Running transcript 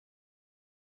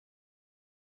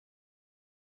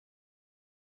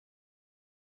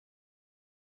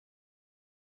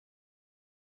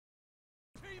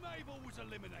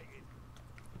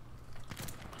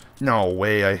No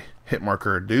way I hit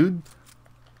marker, dude.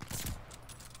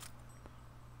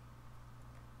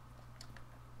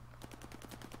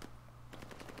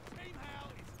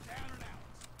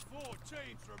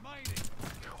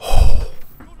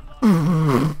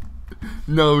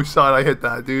 No shot I hit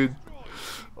that, dude.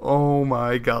 Oh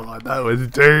my god, that was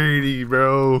dirty,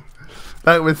 bro.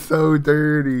 That was so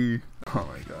dirty. Oh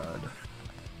my god.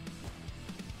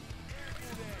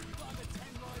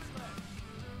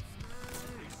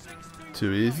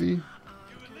 Too easy?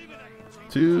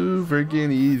 Too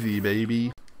freaking easy,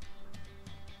 baby.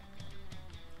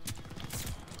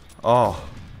 Oh.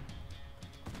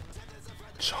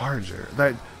 Charger.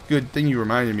 That good thing you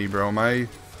reminded me, bro. My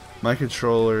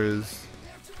controller is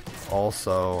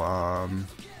also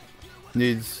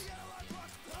needs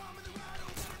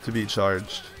to be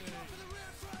charged.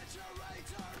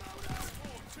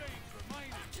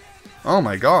 Oh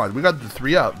my god, we got the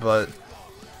 3 up, but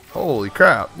holy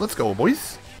crap. Let's go,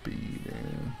 boys. Speed,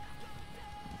 man.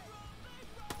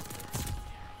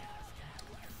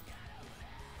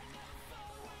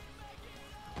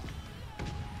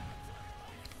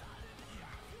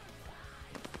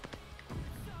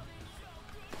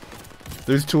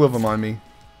 There's 2 of them on me.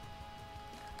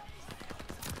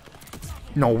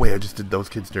 No way, I just did those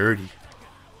kids dirty.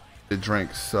 They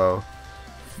drink, so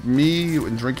me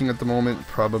drinking at the moment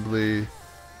probably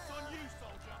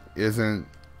isn't.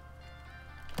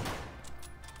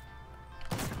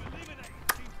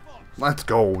 Let's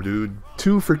go, dude.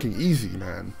 Too freaking easy,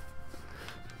 man.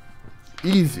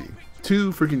 Easy.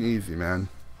 Too freaking easy, man.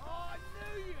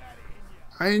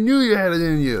 I knew you had it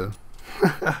in you.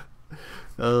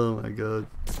 Oh my god.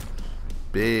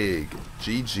 Big.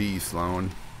 GG,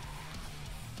 Sloan.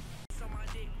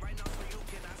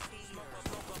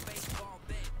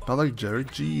 I like Jerry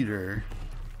Jeter.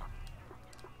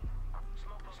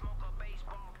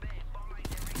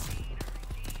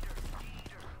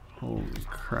 Holy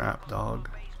crap, dog.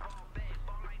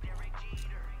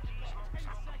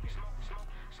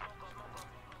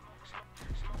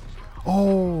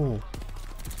 Oh!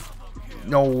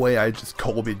 No way, I just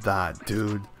Colby'd that,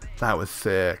 dude. That was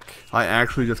sick. I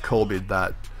actually just Colby'd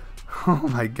that. Oh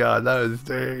my god, that was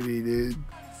dirty, dude.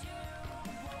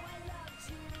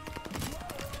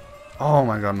 Oh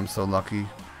my god, I'm so lucky.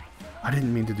 I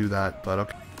didn't mean to do that, but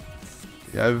okay.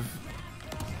 Yeah,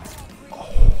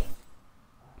 oh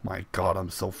my god,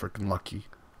 I'm so freaking lucky.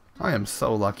 I am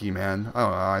so lucky, man. Oh,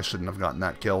 I shouldn't have gotten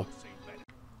that kill.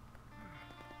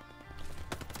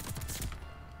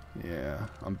 Yeah,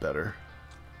 I'm better.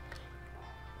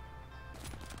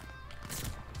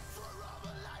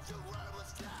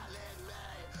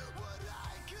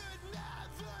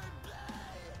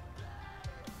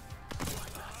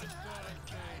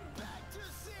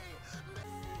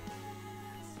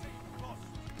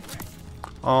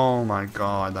 Oh my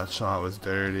god, that shot was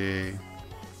dirty.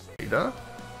 Data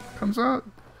comes out.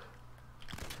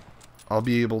 I'll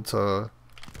be able to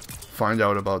find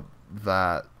out about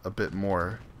that a bit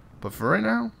more. But for right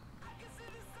now,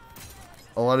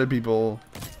 a lot of people...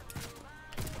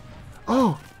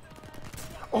 Oh!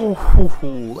 Oh,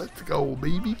 let's go,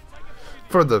 baby.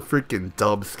 For the freaking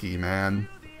dubski, man.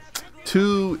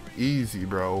 Too easy,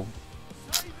 bro.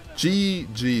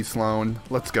 GG, Sloan.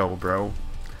 Let's go, bro.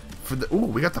 For the, ooh,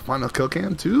 we got the final kill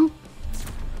cam too?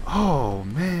 Oh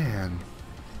man.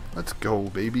 Let's go,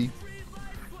 baby.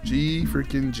 G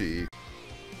freaking G.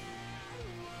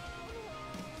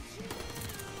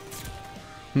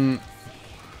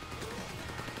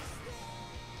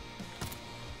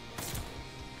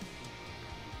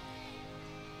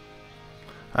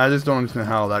 I just don't understand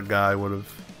how that guy would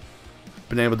have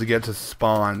been able to get to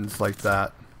spawns like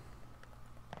that.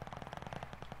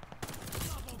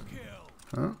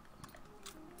 Huh?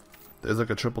 There's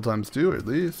like a triple times 2 at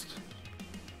least.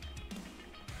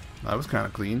 That was kind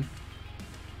of clean.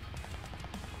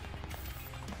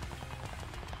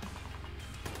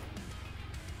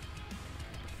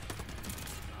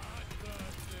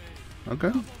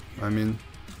 Okay. I mean,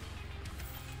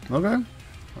 okay.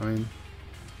 I mean,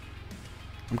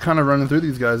 I'm kind of running through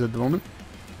these guys at the moment.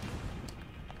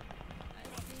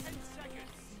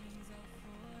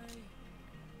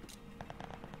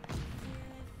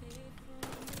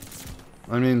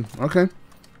 I mean, okay.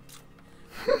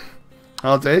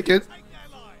 I'll take it.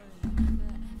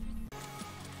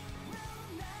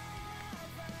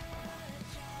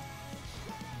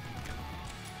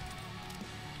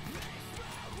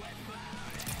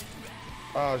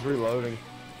 Oh, I was reloading.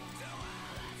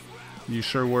 You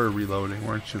sure were reloading,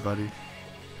 weren't you, buddy?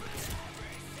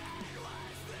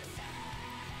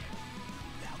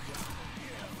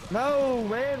 No,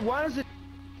 man. Why does it